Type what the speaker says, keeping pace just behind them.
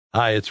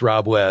Hi, it's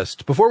Rob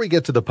West. Before we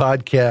get to the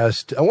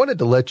podcast, I wanted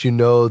to let you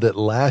know that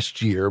last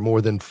year,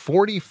 more than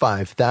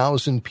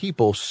 45,000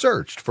 people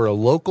searched for a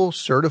local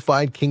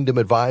certified kingdom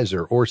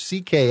advisor, or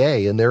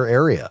CKA, in their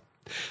area.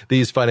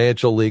 These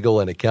financial, legal,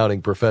 and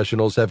accounting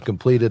professionals have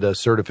completed a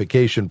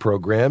certification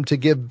program to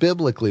give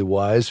biblically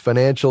wise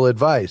financial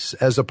advice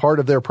as a part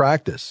of their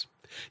practice.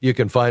 You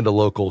can find a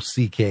local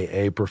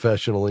CKA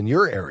professional in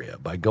your area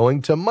by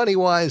going to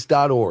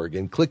moneywise.org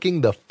and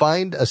clicking the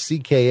Find a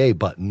CKA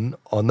button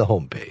on the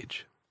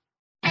homepage.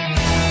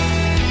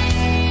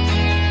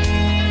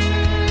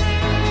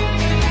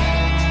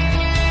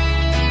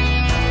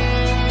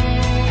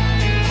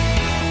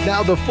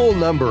 Now, the full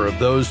number of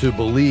those who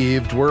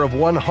believed were of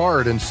one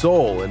heart and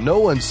soul, and no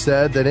one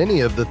said that any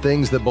of the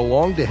things that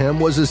belonged to him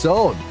was his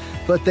own,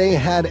 but they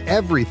had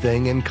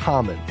everything in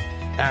common.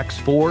 Acts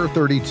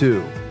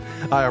 4:32.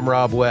 Hi, I'm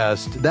Rob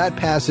West. That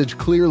passage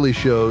clearly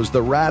shows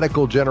the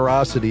radical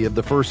generosity of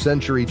the first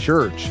century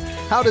church.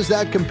 How does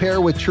that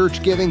compare with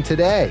church giving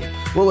today?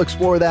 We'll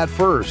explore that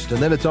first,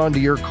 and then it's on to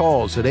your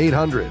calls at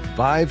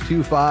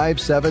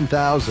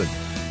 800-525-7000.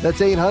 That's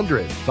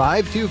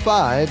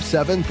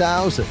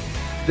 800-525-7000.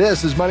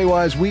 This is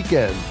MoneyWise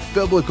Weekend,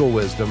 biblical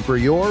wisdom for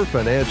your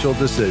financial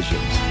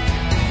decisions.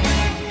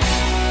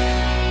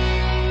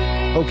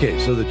 Okay,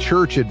 so the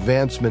church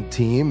advancement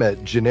team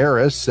at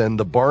Generis and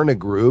the Barna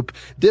Group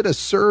did a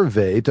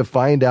survey to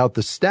find out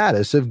the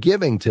status of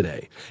giving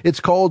today. It's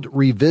called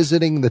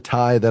Revisiting the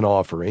Tithe and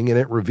Offering, and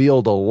it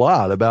revealed a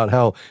lot about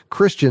how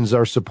Christians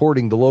are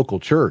supporting the local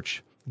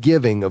church.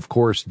 Giving, of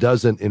course,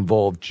 doesn't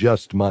involve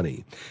just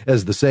money.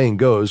 As the saying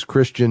goes,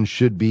 Christians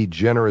should be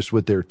generous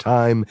with their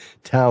time,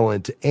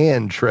 talent,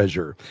 and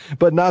treasure.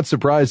 But not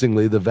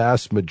surprisingly, the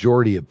vast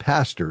majority of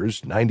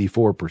pastors,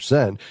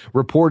 94%,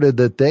 reported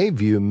that they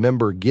view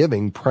member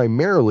giving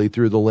primarily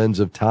through the lens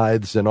of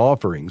tithes and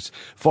offerings,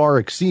 far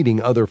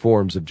exceeding other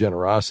forms of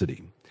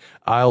generosity.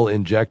 I'll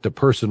inject a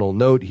personal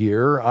note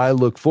here. I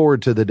look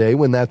forward to the day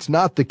when that's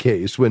not the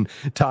case, when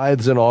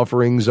tithes and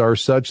offerings are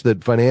such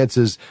that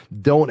finances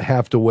don't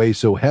have to weigh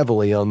so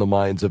heavily on the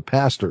minds of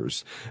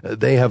pastors.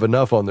 They have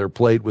enough on their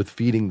plate with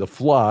feeding the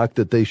flock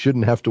that they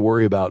shouldn't have to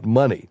worry about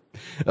money.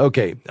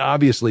 Okay,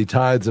 obviously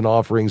tithes and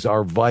offerings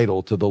are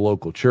vital to the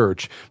local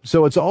church,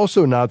 so it's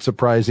also not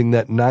surprising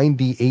that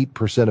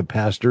 98% of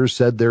pastors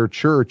said their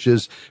church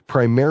is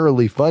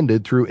primarily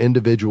funded through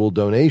individual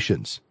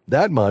donations.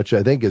 That much,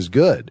 I think, is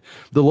good.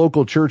 The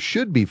local church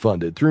should be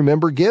funded through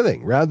member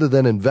giving rather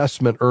than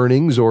investment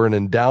earnings or an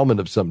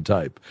endowment of some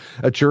type.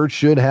 A church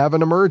should have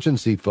an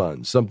emergency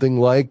fund, something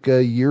like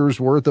a year's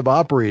worth of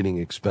operating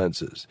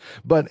expenses.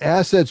 But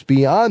assets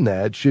beyond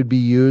that should be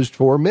used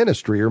for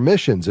ministry or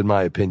missions, in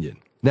my opinion.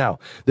 Now,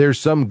 there's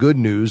some good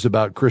news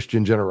about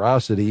Christian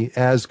generosity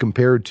as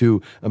compared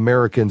to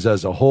Americans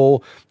as a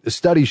whole.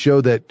 Studies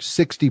show that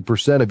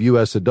 60% of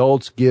U.S.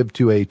 adults give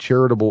to a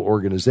charitable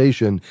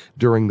organization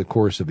during the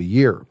course of a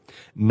year.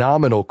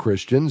 Nominal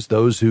Christians,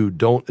 those who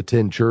don't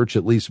attend church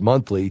at least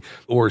monthly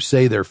or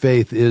say their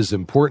faith is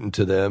important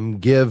to them,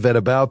 give at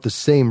about the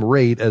same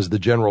rate as the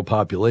general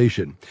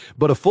population.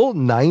 But a full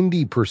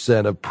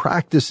 90% of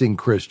practicing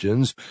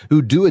Christians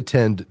who do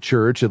attend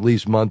church at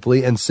least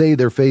monthly and say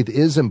their faith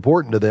is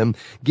important to them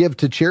give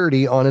to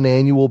charity on an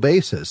annual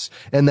basis,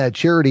 and that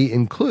charity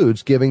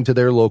includes giving to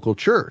their local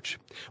church.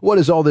 What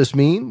does all this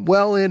mean?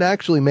 Well, it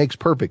actually makes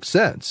perfect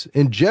sense.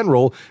 In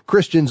general,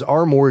 Christians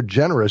are more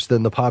generous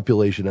than the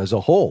population as a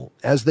whole,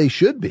 as they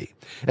should be.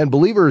 And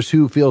believers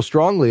who feel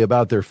strongly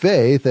about their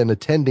faith and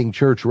attending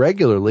church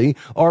regularly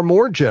are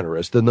more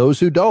generous than those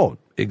who don't.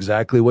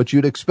 Exactly what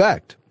you'd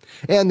expect.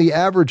 And the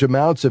average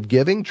amounts of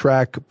giving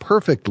track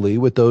perfectly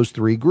with those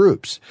three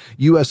groups.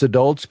 U.S.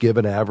 adults give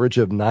an average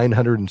of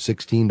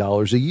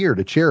 $916 a year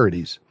to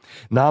charities.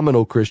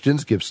 Nominal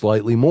Christians give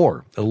slightly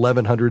more,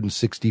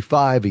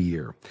 $1,165 a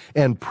year.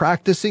 And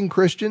practicing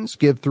Christians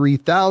give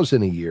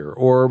 $3,000 a year,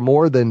 or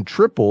more than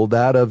triple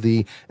that of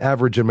the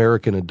average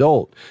American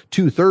adult,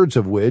 2/3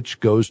 of which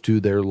goes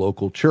to their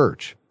local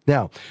church.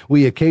 Now,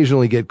 we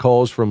occasionally get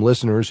calls from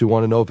listeners who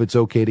want to know if it's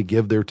okay to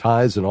give their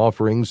tithes and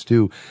offerings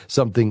to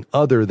something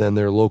other than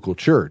their local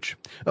church.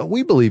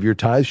 We believe your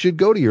tithes should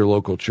go to your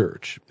local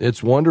church.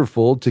 It's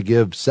wonderful to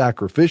give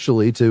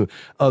sacrificially to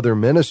other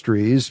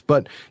ministries,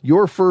 but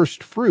your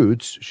first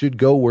fruits should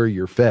go where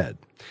you're fed.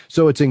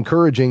 So it's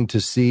encouraging to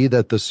see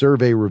that the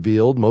survey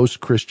revealed most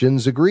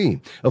Christians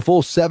agree. A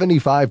full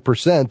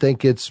 75%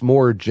 think it's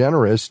more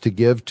generous to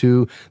give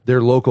to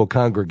their local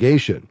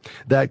congregation.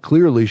 That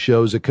clearly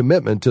shows a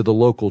commitment to the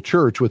local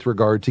church with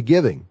regard to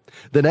giving.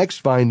 The next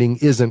finding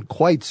isn't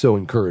quite so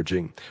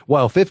encouraging.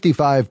 While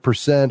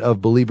 55%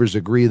 of believers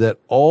agree that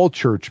all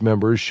church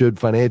members should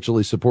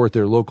financially support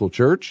their local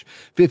church,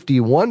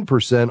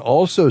 51%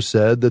 also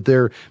said that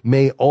there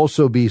may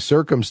also be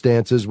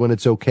circumstances when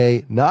it's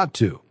okay not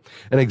to.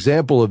 An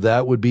example of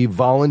that would be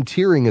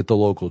volunteering at the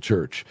local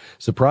church.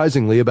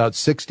 Surprisingly, about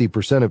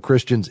 60% of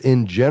Christians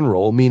in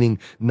general, meaning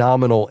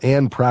nominal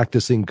and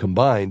practicing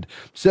combined,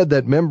 said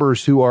that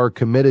members who are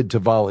committed to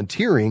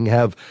volunteering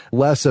have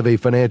less of a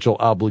financial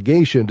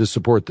obligation to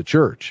support the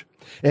church.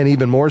 And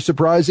even more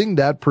surprising,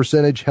 that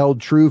percentage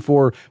held true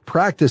for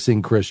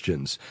practicing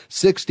Christians.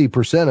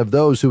 60% of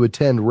those who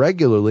attend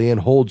regularly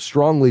and hold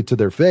strongly to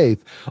their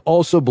faith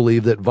also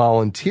believe that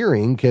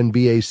volunteering can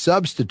be a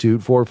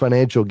substitute for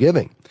financial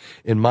giving.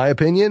 In my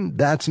opinion,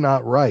 that's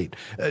not right.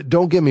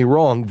 Don't get me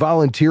wrong,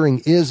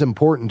 volunteering is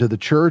important to the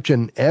church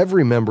and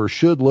every member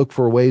should look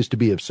for ways to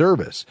be of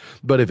service.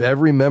 But if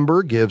every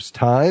member gives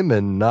time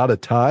and not a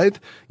tithe,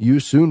 you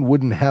soon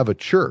wouldn't have a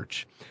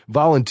church.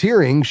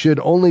 Volunteering should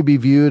only be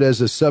viewed as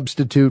a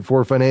substitute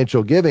for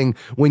financial giving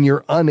when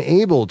you're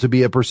unable to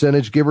be a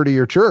percentage giver to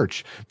your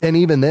church. And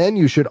even then,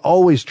 you should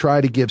always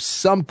try to give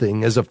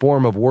something as a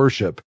form of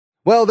worship.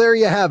 Well, there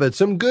you have it.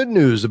 Some good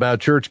news about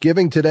church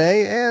giving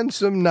today and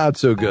some not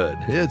so good.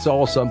 It's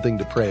all something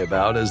to pray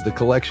about as the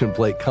collection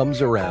plate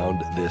comes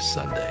around this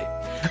Sunday.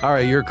 All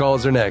right, your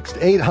calls are next.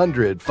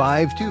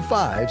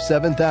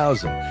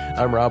 800-525-7000.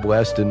 I'm Rob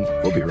West, and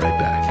we'll be right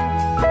back.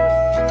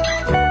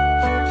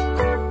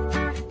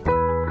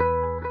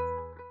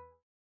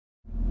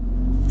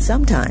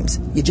 Sometimes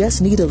you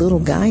just need a little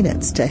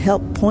guidance to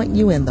help point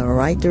you in the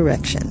right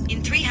direction.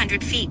 In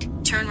 300 feet,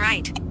 turn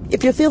right.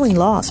 If you're feeling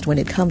lost when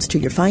it comes to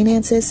your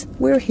finances,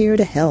 we're here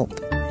to help.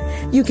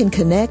 You can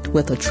connect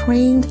with a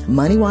trained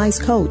MoneyWise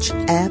coach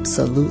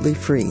absolutely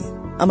free.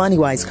 A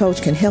MoneyWise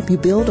coach can help you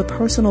build a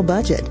personal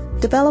budget,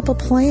 develop a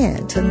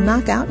plan to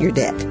knock out your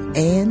debt,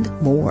 and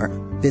more.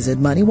 Visit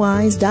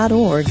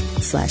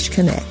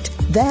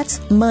moneywise.org/connect. That's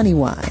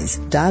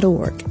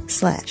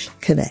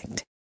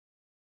moneywise.org/connect.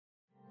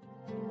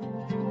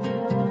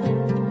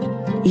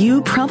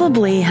 You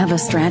probably have a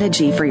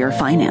strategy for your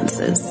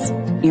finances,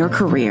 your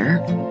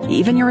career,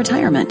 even your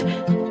retirement.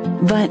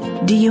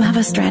 But do you have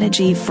a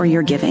strategy for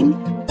your giving?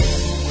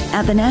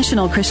 At the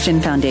National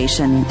Christian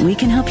Foundation, we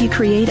can help you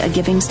create a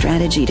giving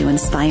strategy to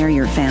inspire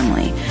your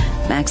family,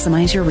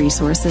 maximize your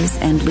resources,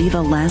 and leave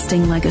a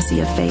lasting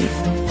legacy of faith.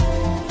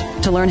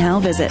 To learn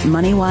how, visit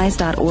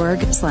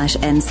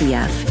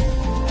moneywise.org/NCF.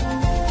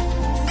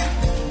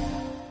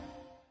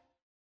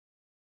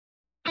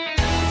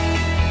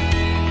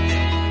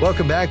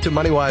 Welcome back to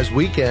MoneyWise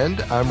Weekend.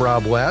 I'm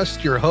Rob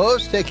West, your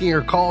host, taking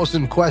your calls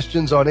and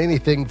questions on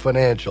anything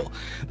financial.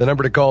 The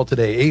number to call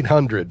today,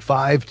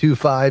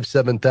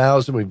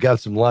 800-525-7000. We've got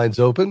some lines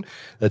open.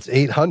 That's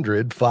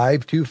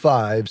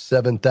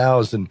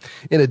 800-525-7000.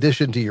 In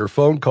addition to your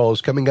phone calls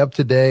coming up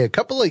today, a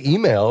couple of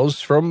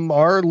emails from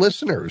our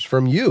listeners,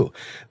 from you.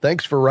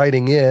 Thanks for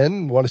writing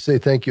in. I want to say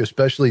thank you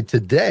especially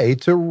today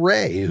to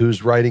Ray,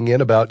 who's writing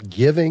in about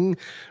giving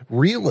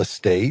real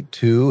estate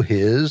to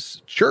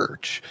his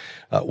church.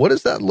 What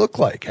does that look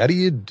like? How do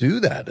you do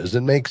that? Does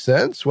it make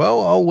sense? Well,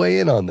 I'll weigh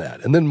in on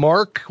that. And then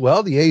Mark,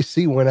 well, the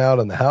AC went out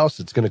on the house.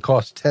 It's going to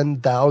cost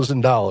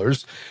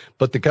 $10,000,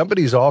 but the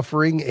company's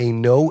offering a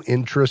no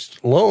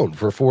interest loan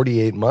for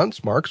 48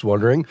 months. Mark's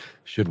wondering,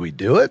 should we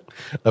do it?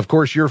 Of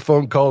course, your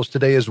phone calls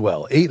today as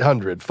well.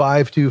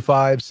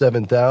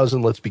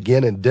 800-525-7000. Let's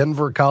begin in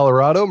Denver,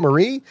 Colorado.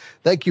 Marie,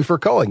 thank you for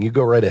calling. You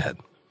go right ahead.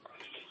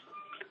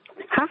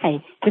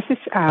 Hi, this is,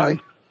 Hi.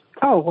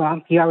 Oh,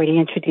 well, you already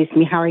introduced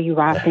me. How are you,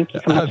 Rob? Thank you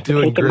so much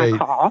for taking my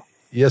call.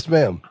 Yes,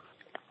 ma'am.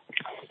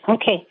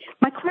 Okay.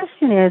 My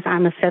question is,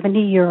 I'm a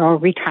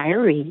 70-year-old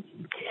retiree.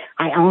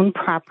 I own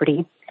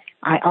property.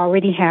 I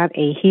already have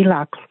a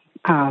HELOC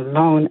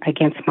loan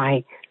against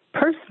my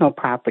personal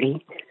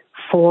property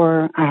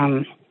for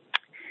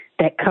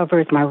that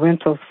covers my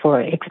rentals for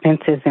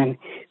expenses and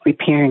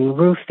repairing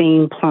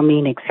roofing,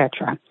 plumbing,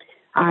 etc.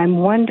 I'm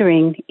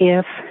wondering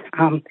if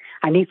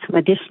I need some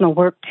additional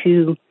work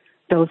to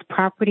those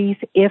properties,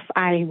 if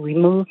I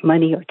remove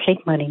money or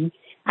take money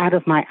out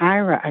of my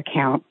IRA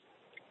account,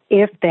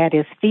 if that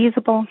is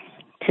feasible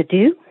to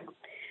do,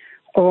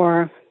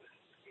 or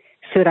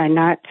should I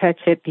not touch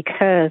it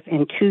because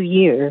in 2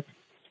 years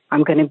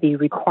I'm going to be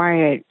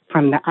required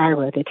from the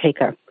IRA to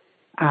take a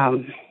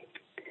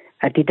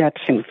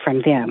deduction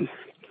from them?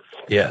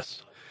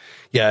 Yes.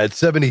 Yeah, at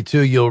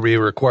 72, you'll be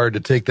required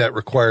to take that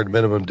required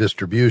minimum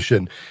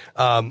distribution.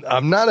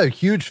 I'm not a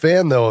huge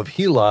fan, though, of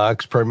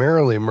HELOCs,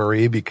 primarily,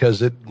 Marie,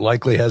 because it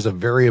likely has a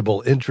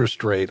variable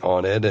interest rate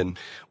on it. And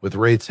with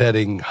rates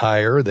heading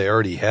higher, they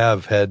already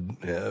have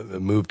had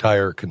moved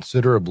higher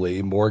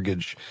considerably,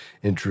 mortgage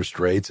interest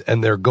rates,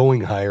 and they're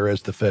going higher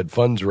as the Fed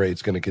funds rate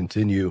is going to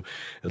continue,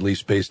 at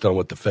least based on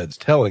what the Fed's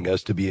telling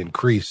us, to be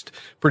increased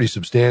pretty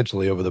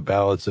substantially over the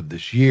balance of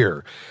this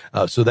year.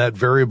 So that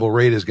variable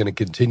rate is going to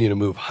continue to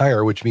move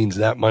higher, which means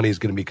that money is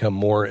going to become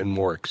more and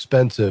more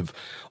expensive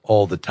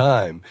all the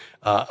time.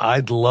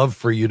 I'd love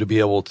for you to be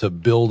able to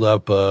build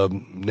up a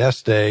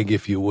nest egg,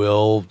 if you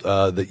will,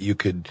 that you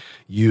could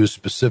use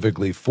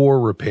specifically for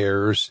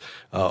repairs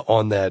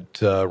on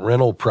that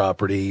rental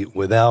property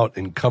without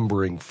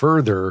encumbering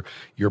further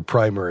your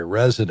primary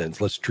residence.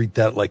 Let's treat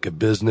that like a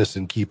business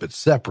and keep it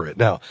separate.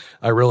 Now,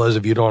 I realize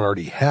if you don't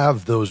already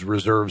have those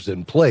reserves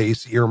in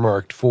place,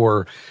 earmarked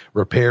for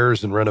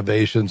repairs and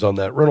renovations on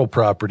that rental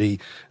property,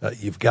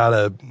 you've got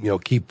to,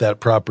 keep that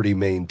property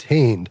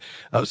maintained.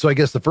 So I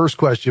guess the first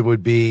question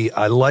would be,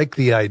 I like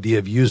the idea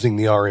of using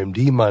the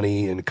RMD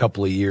money in a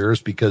couple of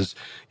years because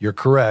you're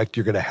correct.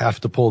 You're going to have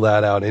to pull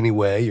that out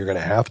anyway. You're going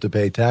to have to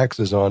pay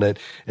taxes on it.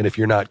 And if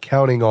you're not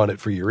counting on it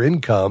for your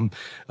income,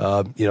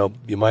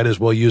 you might as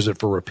well use it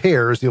for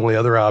repairs. The only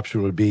other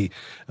option would be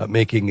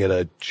making it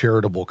a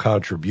charitable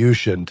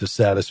contribution to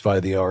satisfy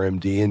the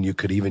RMD. And you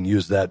could even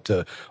use that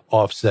to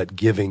offset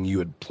giving you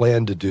had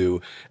planned to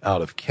do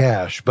out of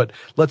cash. But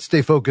let's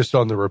stay focused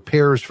on the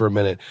repairs for a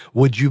minute.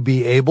 Would you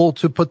be able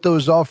to put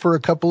those off for a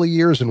couple of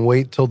years and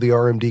wait till the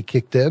RMD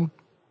kicked in?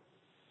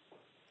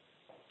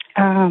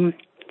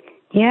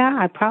 Yeah,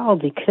 I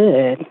probably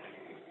could.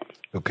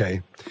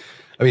 Okay.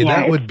 I mean,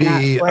 that would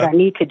be what I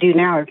need to do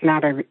now is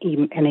not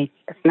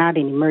it's not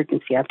an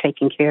emergency. I've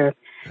taken care of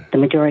the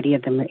majority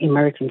of the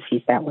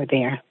emergencies that were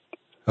there.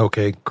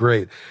 Okay,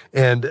 great.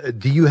 And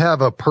do you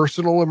have a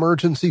personal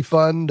emergency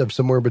fund of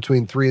somewhere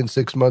between 3 and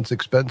 6 months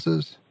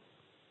expenses?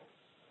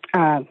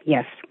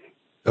 Yes.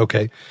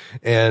 Okay.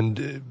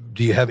 And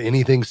do you have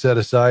anything set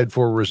aside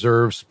for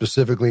reserves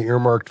specifically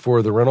earmarked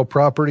for the rental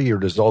property, or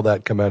does all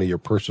that come out of your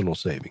personal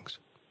savings?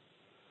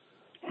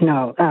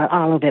 No,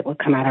 all of it would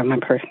come out of my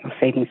personal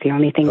savings. The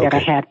only thing that I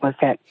had was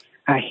that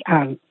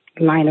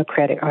line of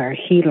credit or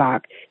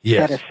HELOC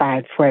set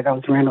aside for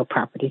those rental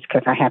properties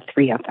because I have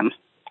 3 of them.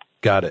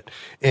 Got it.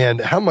 And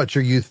how much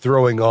are you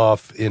throwing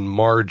off in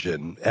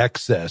margin,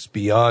 excess,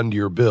 beyond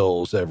your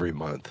bills every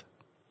month?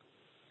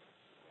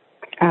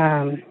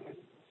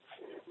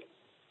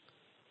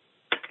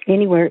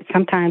 Anywhere,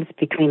 sometimes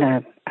between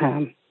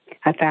 $1,000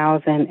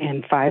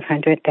 and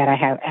 $500 that I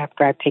have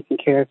after I've taken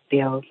care of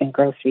bills and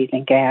groceries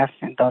and gas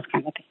and those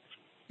kind of things.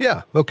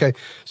 Yeah. Okay.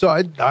 So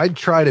I'd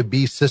try to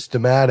be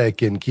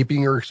systematic in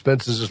keeping your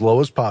expenses as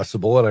low as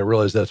possible. And I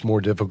realize that's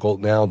more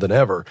difficult now than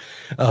ever.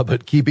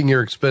 But keeping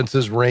your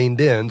expenses reined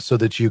in so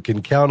that you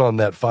can count on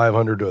that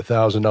 $500 to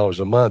 $1,000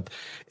 a month.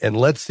 And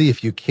let's see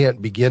if you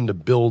can't begin to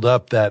build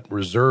up that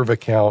reserve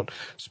account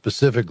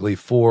specifically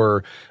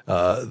for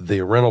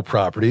the rental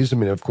properties. I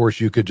mean, of course,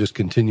 you could just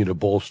continue to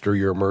bolster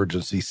your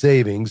emergency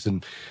savings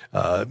and,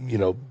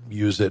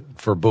 use it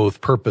for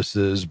both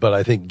purposes. But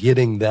I think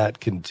getting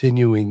that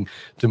continuing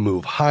to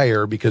move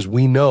higher, because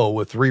we know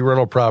with 3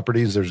 rental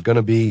properties, there's going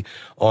to be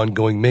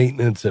ongoing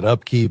maintenance and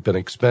upkeep and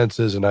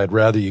expenses. And I'd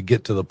rather you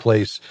get to the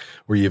place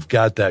where you've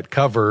got that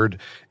covered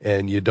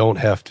and you don't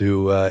have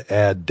to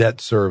add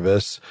debt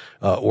service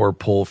or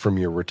pull from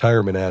your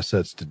retirement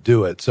assets to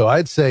do it. So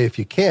I'd say if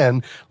you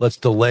can, let's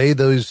delay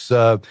these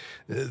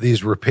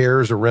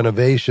repairs or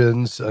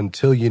renovations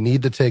until you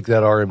need to take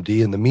that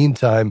RMD. In the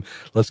meantime,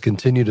 let's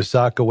continue to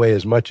sock away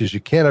as much as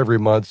you can every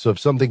month. So if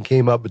something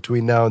came up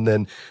between now and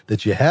then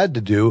that you had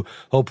to do,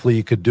 hopefully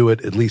you could do it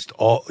at least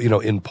all,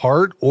 in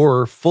part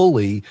or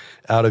fully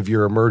out of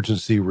your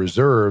emergency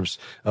reserves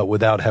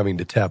without having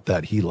to tap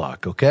that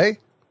HELOC. Okay?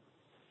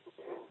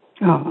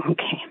 Oh,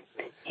 okay.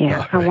 Yeah,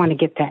 right. I want to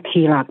get that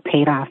HELOC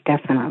paid off,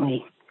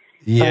 definitely.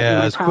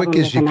 Yeah, as quick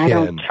as you can. I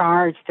don't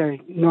charge the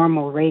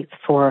normal rates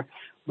for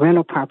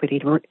rental property.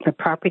 The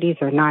properties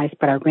are nice,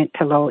 but I rent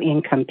to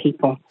low-income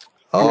people.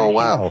 Oh,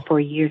 wow. For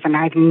years, and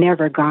I've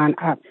never gone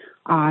up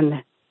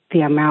on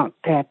the amount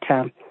that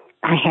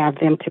I have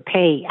them to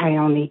pay.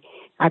 I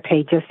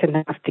pay just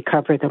enough to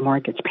cover the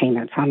mortgage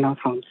payments on those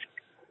homes.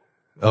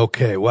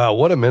 Okay. Wow.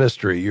 What a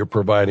ministry you're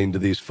providing to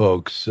these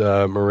folks,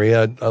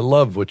 Maria. I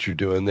love what you're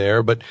doing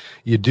there, but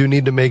you do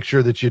need to make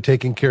sure that you're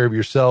taking care of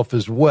yourself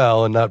as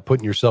well and not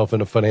putting yourself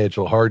in a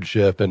financial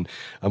hardship. And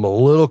I'm a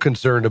little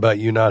concerned about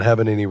you not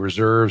having any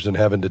reserves and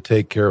having to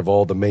take care of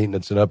all the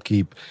maintenance and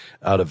upkeep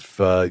out of,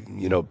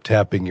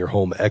 tapping your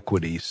home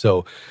equity.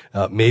 So,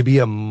 maybe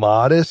a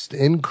modest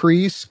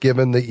increase,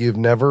 given that you've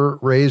never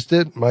raised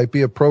it, might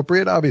be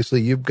appropriate. Obviously,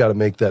 you've got to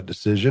make that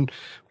decision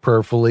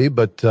prayerfully,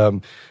 but,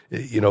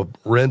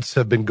 rents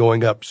have been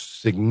going up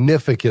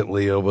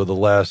significantly over the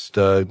last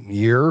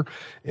year.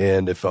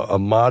 And if a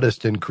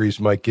modest increase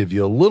might give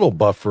you a little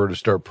buffer to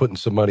start putting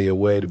some money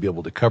away to be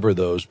able to cover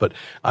those. But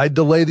I'd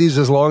delay these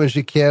as long as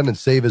you can and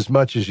save as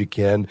much as you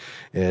can.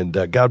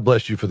 And God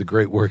bless you for the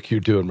great work you're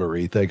doing,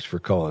 Marie. Thanks for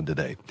calling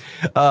today.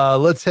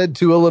 Let's head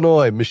to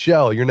Illinois.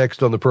 Michelle, you're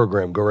next on the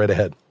program. Go right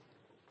ahead.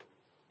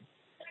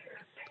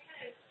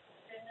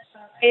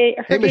 I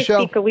heard you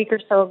Michelle. speak a week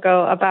or so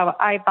ago about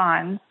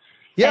I-bonds.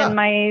 Yeah. And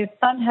my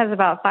son has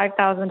about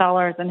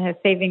 $5,000 in his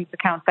savings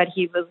account that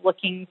he was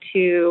looking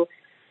to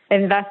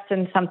invest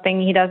in something.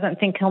 He doesn't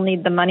think he'll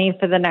need the money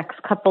for the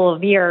next couple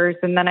of years.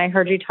 And then I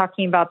heard you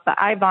talking about the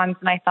I-bonds,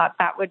 and I thought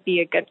that would be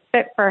a good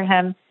fit for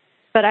him.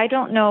 But I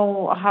don't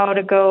know how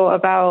to go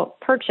about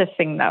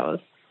purchasing those.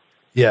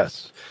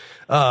 Yes.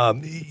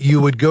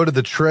 You would go to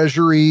the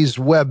Treasury's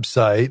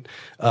website,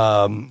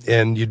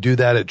 and you do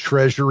that at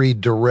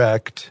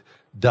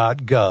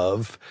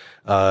treasurydirect.gov,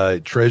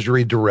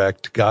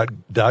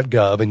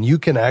 treasurydirect.gov, and you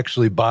can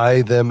actually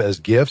buy them as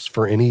gifts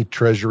for any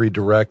Treasury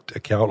Direct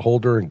account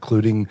holder,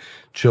 including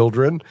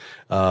children,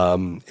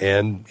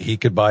 and he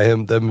could buy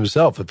them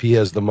himself if he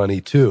has the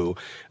money too.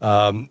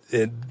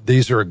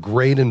 These are a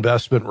great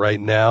investment right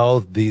now.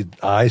 The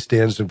I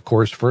stands, of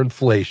course, for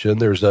inflation.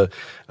 There's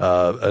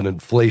an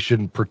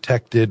inflation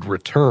protected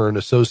return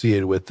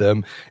associated with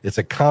them. It's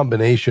a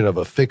combination of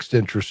a fixed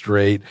interest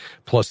rate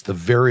plus the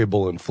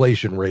variable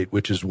inflation rate,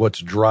 which is what's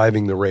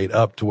driving the rate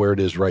up to where it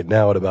is right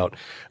now at about,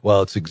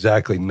 well, it's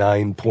exactly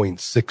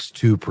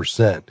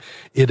 9.62%.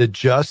 It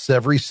adjusts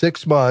every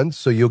 6 months,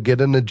 so you'll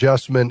get an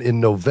adjustment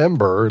in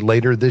November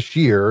later this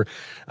year.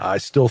 I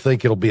still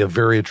think it'll be a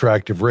very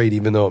attractive rate,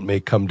 even though it may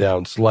come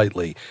down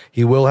slightly.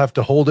 He will have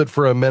to hold it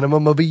for a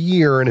minimum of a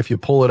year, and if you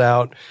pull it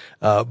out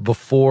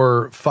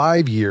before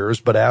 5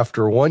 years, but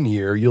after 1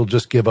 year, you'll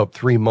just give up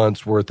 3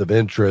 months worth of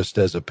interest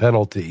as a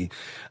penalty.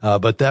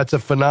 But that's a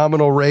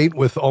phenomenal rate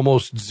with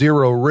almost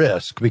zero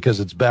risk because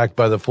it's backed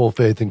by the full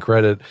faith and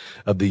credit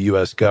of the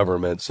U.S.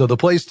 government. So the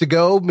place to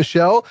go,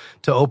 Michelle,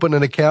 to open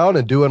an account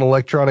and do an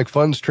electronic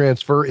funds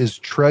transfer is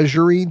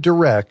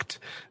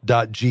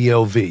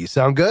treasurydirect.gov.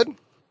 Sound good?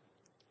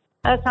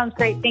 That sounds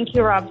great. Thank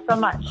you, Rob, so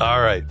much.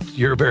 All right.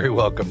 You're very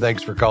welcome.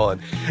 Thanks for calling.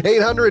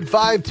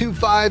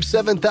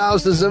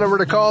 800-525-7000 is the number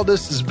to call.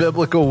 This is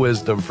Biblical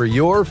Wisdom for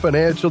your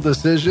financial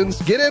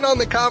decisions. Get in on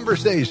the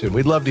conversation.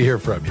 We'd love to hear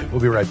from you. We'll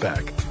be right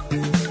back.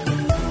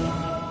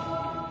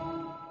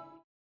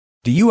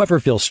 Do you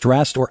ever feel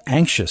stressed or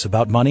anxious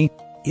about money?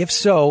 If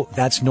so,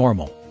 that's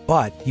normal.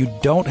 But you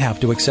don't have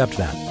to accept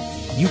that.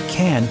 You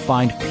can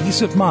find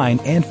peace of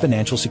mind and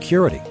financial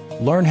security.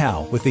 Learn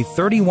how with the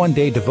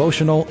 31-day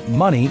devotional,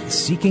 Money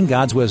Seeking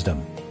God's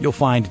Wisdom. You'll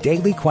find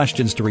daily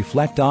questions to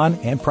reflect on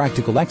and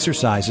practical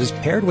exercises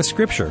paired with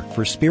Scripture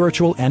for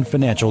spiritual and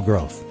financial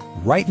growth.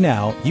 Right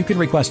now, you can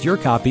request your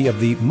copy of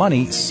the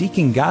Money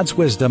Seeking God's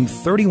Wisdom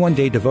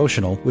 31-day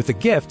devotional with a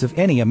gift of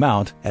any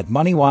amount at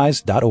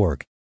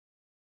moneywise.org.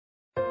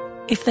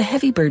 If the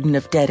heavy burden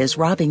of debt is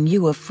robbing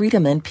you of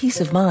freedom and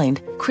peace of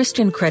mind,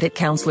 Christian Credit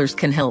Counselors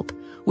can help.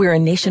 We're a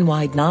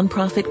nationwide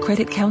nonprofit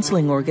credit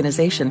counseling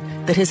organization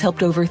that has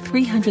helped over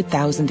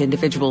 300,000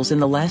 individuals in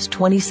the last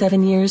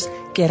 27 years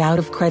get out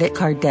of credit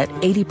card debt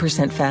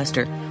 80%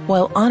 faster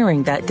while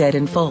honoring that debt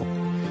in full.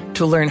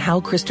 To learn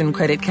how Christian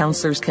Credit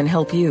Counselors can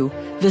help you,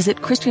 visit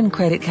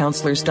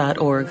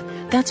ChristianCreditCounselors.org.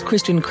 That's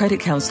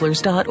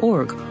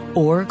ChristianCreditCounselors.org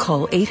or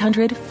call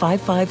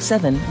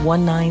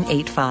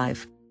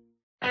 800-557-1985.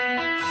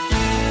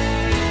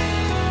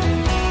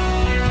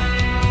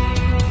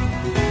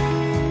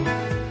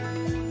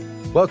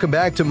 Welcome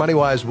back to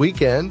MoneyWise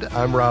Weekend.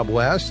 I'm Rob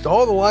West.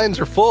 All the lines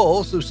are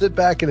full, so sit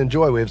back and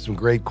enjoy. We have some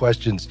great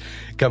questions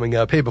coming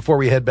up. Hey, before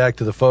we head back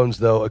to the phones,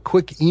 though, a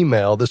quick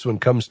email. This one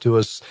comes to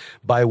us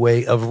by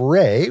way of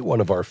Ray,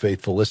 one of our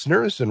faithful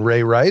listeners. And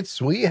Ray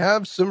writes, we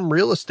have some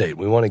real estate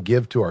we want to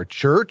give to our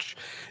church.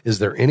 Is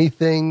there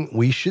anything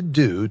we should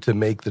do to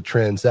make the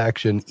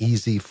transaction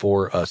easy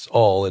for us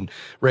all? And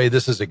Ray,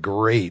 this is a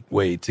great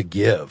way to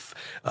give.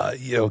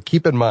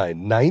 Keep in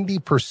mind,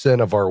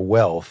 90% of our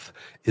wealth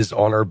is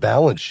on our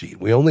balance sheet.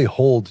 We only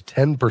hold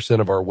 10%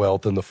 of our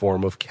wealth in the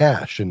form of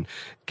cash and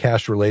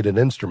cash-related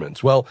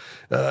instruments. Well,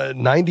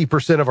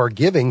 90% of our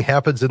giving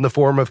happens in the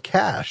form of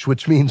cash,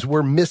 which means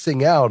we're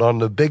missing out on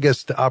the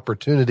biggest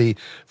opportunity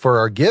for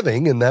our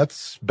giving, and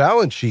that's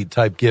balance sheet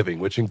type giving,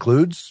 which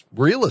includes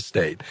real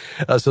estate.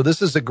 So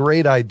this is a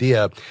great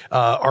idea.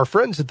 Our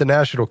friends at the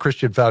National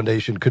Christian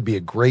Foundation could be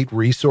a great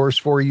resource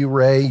for you,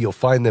 Ray. You'll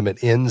find them at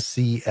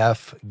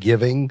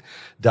ncfgiving.com,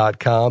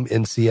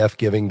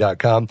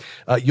 ncfgiving.com.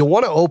 You'll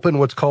want to open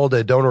what's called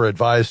a donor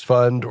advised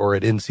fund, or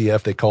at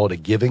NCF, they call it a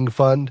giving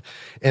fund.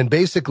 And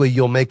basically,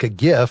 you'll make a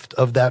gift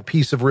of that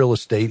piece of real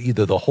estate,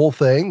 either the whole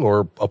thing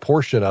or a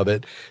portion of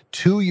it,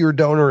 to your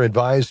donor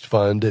advised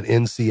fund at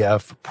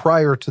NCF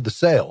prior to the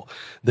sale.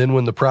 Then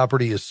when the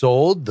property is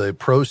sold, the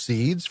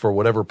proceeds for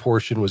whatever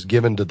portion was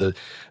given to the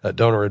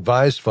donor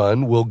advised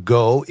fund will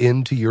go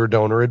into your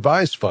donor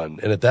advised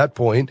fund. And at that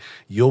point,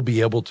 you'll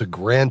be able to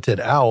grant it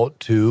out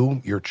to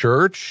your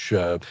church,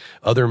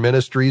 other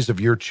ministries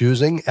of your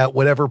choosing at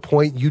whatever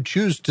point you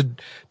choose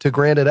to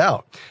grant it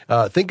out.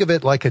 Think of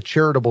it like a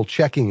charitable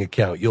checking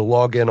account. You'll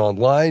log in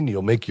online,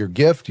 you'll make your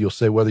gift, you'll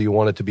say whether you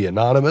want it to be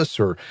anonymous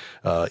or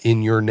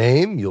in your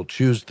name, you'll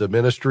choose the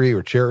ministry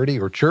or charity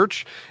or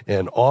church,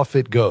 and off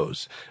it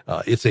goes.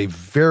 It's a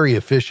very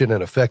efficient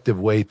and effective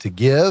way to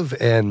give,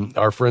 and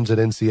our friends at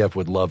NCF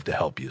would love to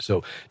help you.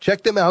 So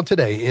check them out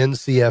today,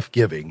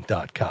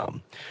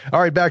 ncfgiving.com. All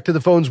right, back to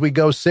the phones we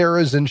go.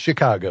 Sarah's in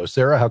Chicago.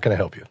 Sarah, how can I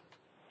help you?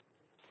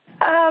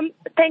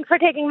 Thanks for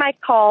taking my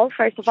call,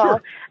 first of all.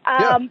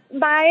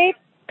 My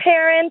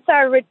parents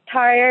are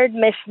retired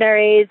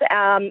missionaries,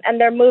 and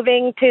they're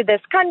moving to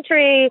this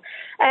country.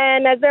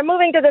 And as they're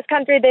moving to this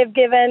country, they've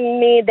given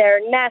me their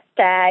nest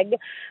egg.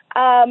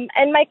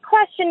 And my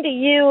question to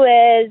you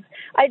is,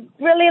 I'd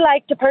really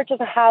like to purchase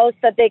a house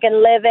that they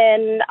can live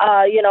in,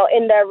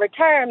 in their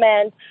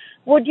retirement.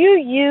 Would you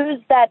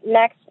use that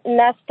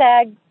nest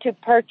egg to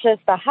purchase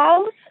the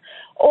house?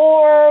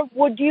 Or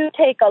would you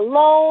take a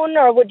loan,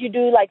 or would you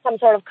do like some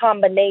sort of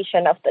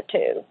combination of the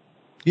two?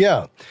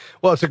 Yeah.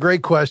 Well, it's a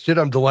great question.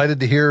 I'm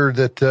delighted to hear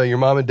that your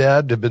mom and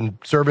dad have been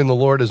serving the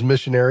Lord as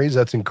missionaries.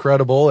 That's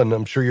incredible. And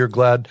I'm sure you're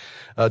glad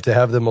to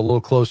have them a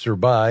little closer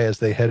by as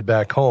they head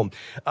back home.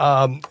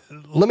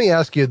 Let me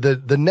ask you,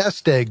 the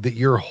nest egg that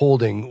you're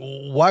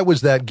holding, why was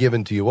that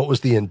given to you? What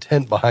was the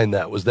intent behind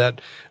that? Was that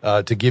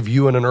to give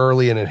you an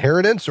early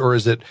inheritance, or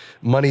is it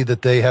money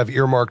that they have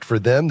earmarked for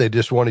them? They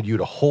just wanted you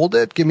to hold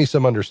it? Give me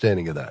some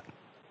understanding of that.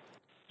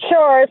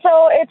 Sure.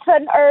 So it's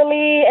an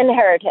early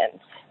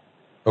inheritance.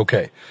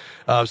 Okay.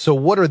 So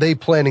what are they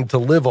planning to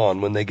live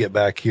on when they get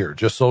back here?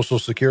 Just Social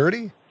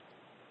Security?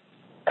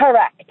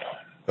 Correct.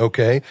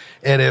 Okay.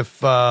 And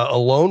if a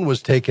loan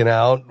was taken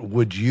out,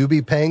 would you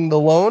be paying the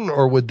loan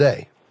or would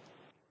they?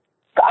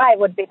 I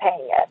would be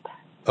paying it.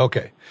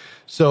 Okay.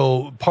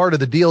 So part of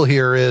the deal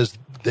here is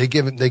they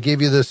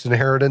gave you this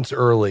inheritance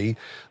early.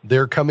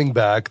 They're coming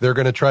back. They're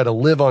going to try to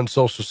live on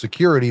Social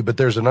Security, but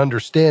there's an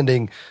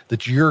understanding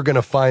that you're going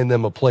to find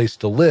them a place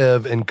to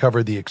live and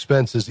cover the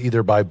expenses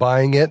either by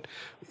buying it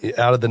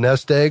out of the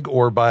nest egg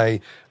or by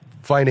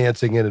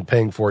financing it and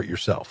paying for it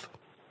yourself.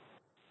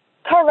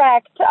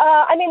 Correct.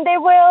 They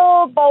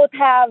will both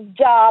have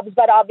jobs,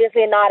 but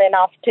obviously not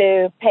enough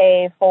to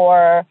pay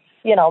for,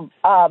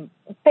 pay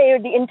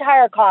the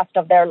entire cost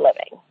of their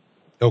living.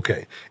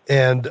 Okay.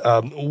 And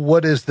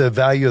what is the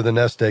value of the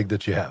nest egg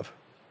that you have?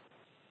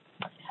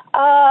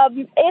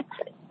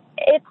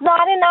 It's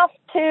not enough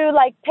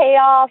to pay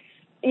off,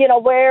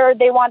 where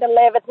they want to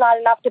live. It's not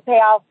enough to pay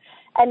off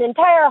an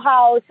entire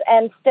house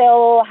and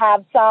still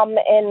have some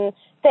in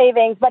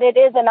savings, but it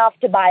is enough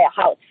to buy a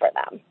house for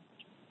them.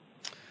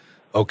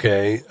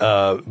 Okay.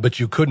 But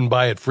you couldn't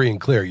buy it free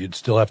and clear. You'd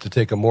still have to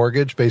take a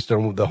mortgage based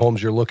on the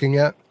homes you're looking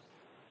at?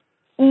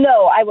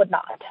 No, I would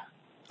not.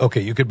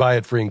 Okay. You could buy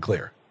it free and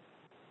clear.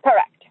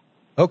 Correct.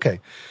 Okay.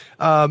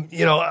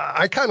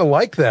 I kind of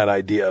like that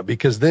idea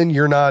because then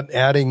you're not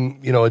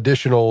adding,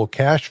 additional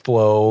cash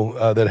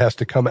flow that has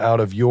to come out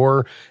of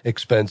your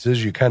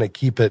expenses. You kind of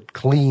keep it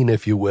clean,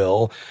 if you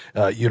will.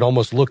 You'd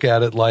almost look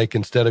at it like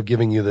instead of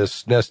giving you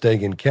this nest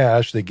egg in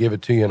cash, they give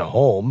it to you in a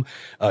home.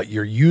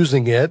 You're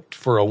using it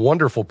for a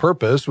wonderful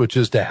purpose, which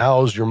is to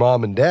house your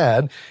mom and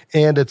dad.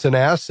 And it's an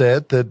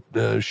asset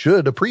that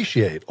should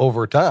appreciate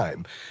over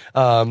time.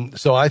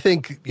 So I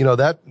think,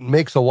 that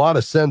makes a lot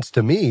of sense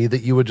to me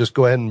that you would just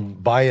go ahead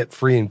and buy it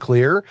free and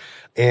clear.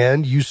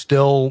 And you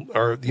still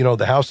are,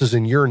 the house is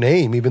in your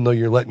name, even though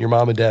you're letting your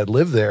mom and dad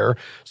live there.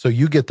 So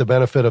you get the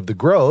benefit of the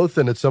growth.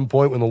 And at some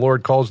point when the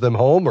Lord calls them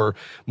home or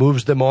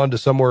moves them on to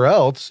somewhere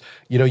else,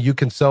 you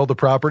can sell the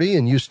property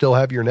and you still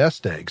have your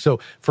nest egg. So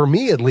for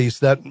me, at least,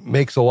 that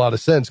makes a lot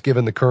of sense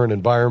given the current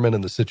environment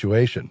and the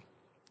situation.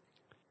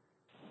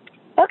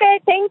 Okay,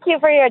 thank you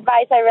for your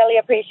advice. I really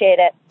appreciate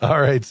it. All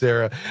right,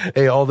 Sarah.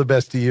 Hey, all the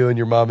best to you and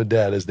your mom and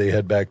dad as they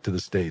head back to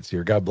the States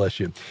here. God bless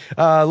you.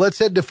 Let's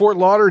head to Fort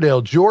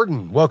Lauderdale.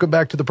 Jordan, welcome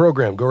back to the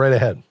program. Go right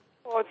ahead.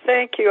 Oh,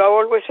 thank you. I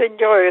always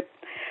enjoy it.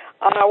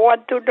 I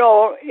want to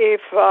know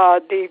if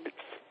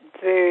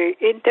the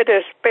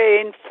interest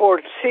paying for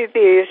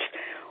CDs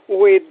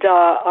with,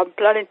 I'm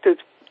planning to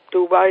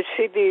buy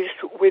CDs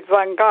with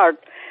Vanguard.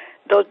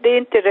 Does the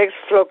interest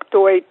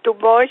fluctuate too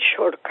much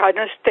or kind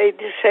of stay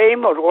the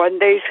same, or one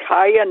day is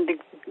high and the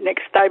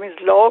next time is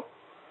low?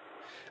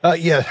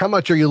 Yeah. How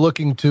much are you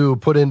looking to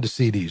put into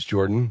CDs,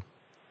 Jordan?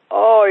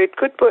 Oh, I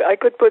could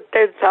put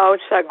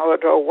 10,000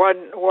 or one.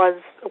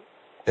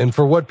 And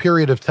for what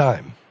period of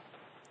time?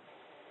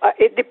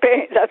 It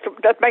depends.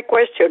 That's my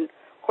question.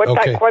 What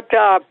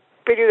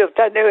period of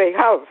time do they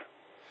have?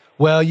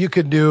 Well, you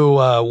could do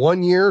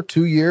 1 year,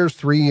 2 years,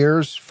 3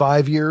 years,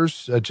 5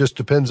 years. It just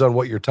depends on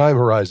what your time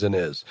horizon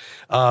is.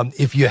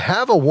 If you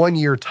have a 1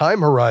 year time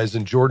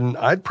horizon, Jordan,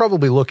 I'd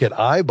probably look at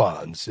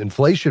I-bonds,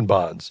 inflation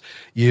bonds.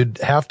 You'd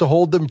have to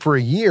hold them for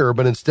a year,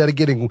 but instead of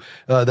getting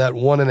that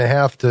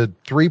 1.5% to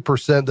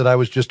 3% that I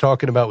was just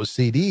talking about with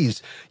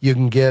CDs, you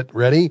can get,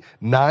 ready,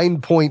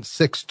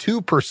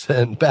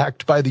 9.62%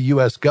 backed by the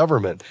U.S.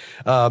 government.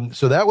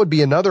 So that would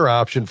be another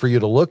option for you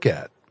to look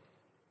at.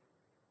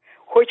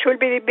 Which will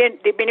be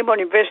the minimum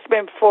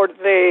investment for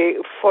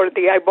the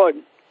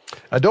I-bond?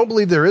 I don't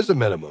believe there is a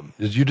minimum.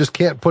 You just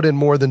can't put in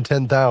more than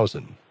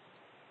 10,000.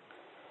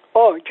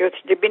 Oh, just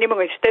the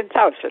minimum is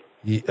 10,000.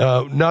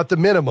 Not the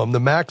minimum. The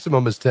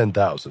maximum is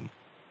 10,000.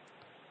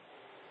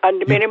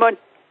 And the minimum?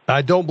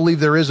 I don't believe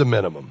there is a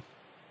minimum.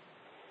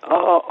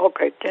 Oh,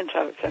 okay,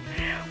 10,000.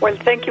 Well,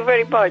 thank you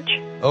very much.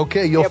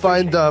 Okay, you'll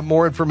find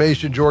more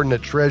information, Jordan,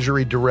 at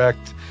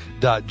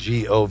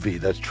treasurydirect.gov.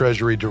 That's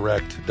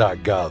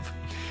treasurydirect.gov.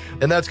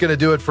 And that's going to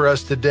do it for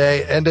us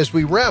today. And as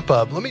we wrap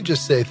up, let me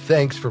just say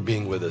thanks for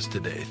being with us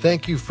today.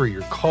 Thank you for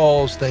your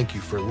calls. Thank you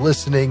for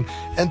listening.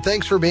 And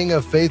thanks for being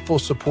a faithful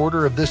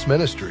supporter of this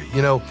ministry.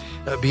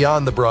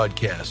 Beyond the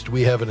broadcast,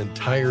 we have an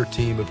entire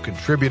team of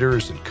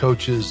contributors and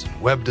coaches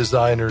and web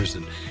designers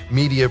and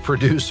media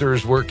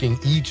producers working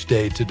each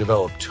day to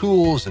develop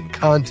tools and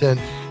content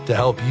to to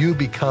help you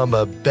become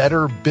a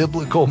better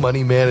biblical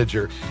money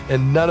manager,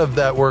 and none of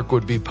that work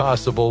would be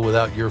possible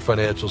without your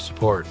financial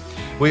support.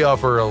 We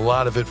offer a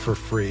lot of it for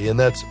free, and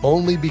that's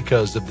only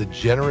because of the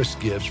generous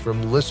gifts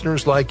from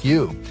listeners like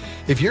you.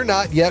 If you're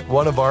not yet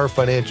one of our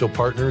financial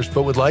partners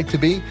but would like to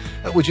be,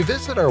 would you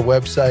visit our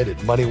website at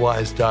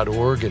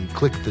moneywise.org and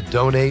click the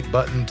donate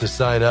button to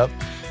sign up?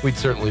 We'd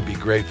certainly be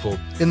grateful.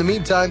 In the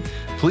meantime,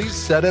 please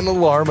set an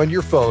alarm on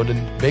your phone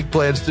and make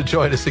plans to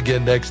join us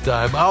again next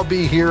time. I'll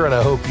be here, and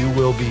I hope you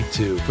will be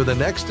too, for the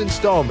next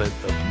installment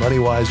of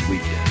MoneyWise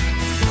Weekend.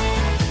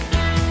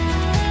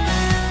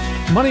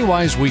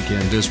 MoneyWise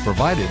Weekend is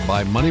provided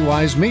by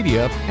MoneyWise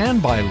Media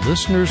and by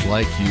listeners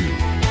like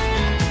you.